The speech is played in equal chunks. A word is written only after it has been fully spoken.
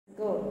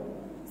Go.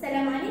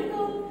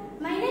 Assalamualaikum.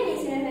 My name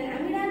is Hannan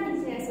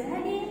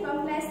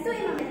from class 2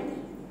 Imam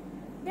Maliki.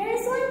 There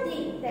is one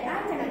thing that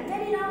I cannot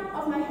get it out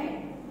of my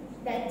head.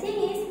 That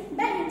thing is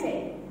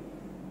badminton.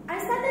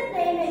 I started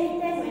playing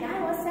badminton when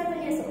I was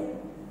 7 years old.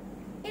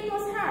 It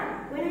was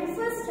hard when I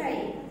first tried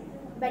it,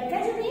 but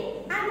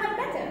gradually I got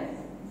better.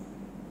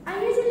 I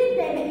usually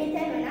play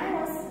badminton when I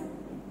was...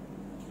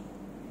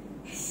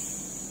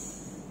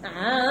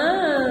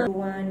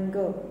 One,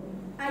 go.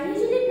 I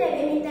usually play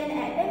badminton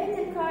at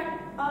badminton court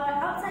or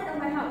outside of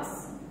my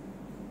house.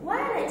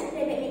 Why I like to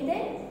play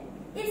badminton?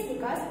 It's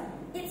because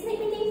it's make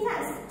me think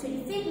fast to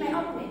defeat my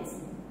opponents.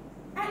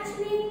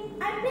 Actually,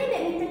 I play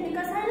badminton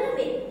because I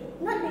love it,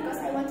 not because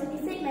I want to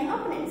defeat my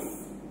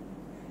opponents.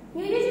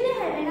 You usually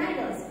have an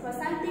idol for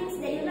some things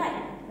that you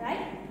like,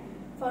 right?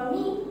 For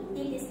me,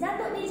 it is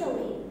Dato'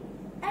 Dejawi.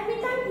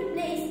 Every time he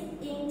plays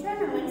in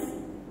tournaments,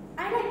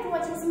 I like to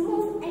watch his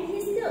move and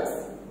his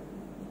skills.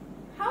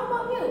 How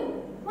about you?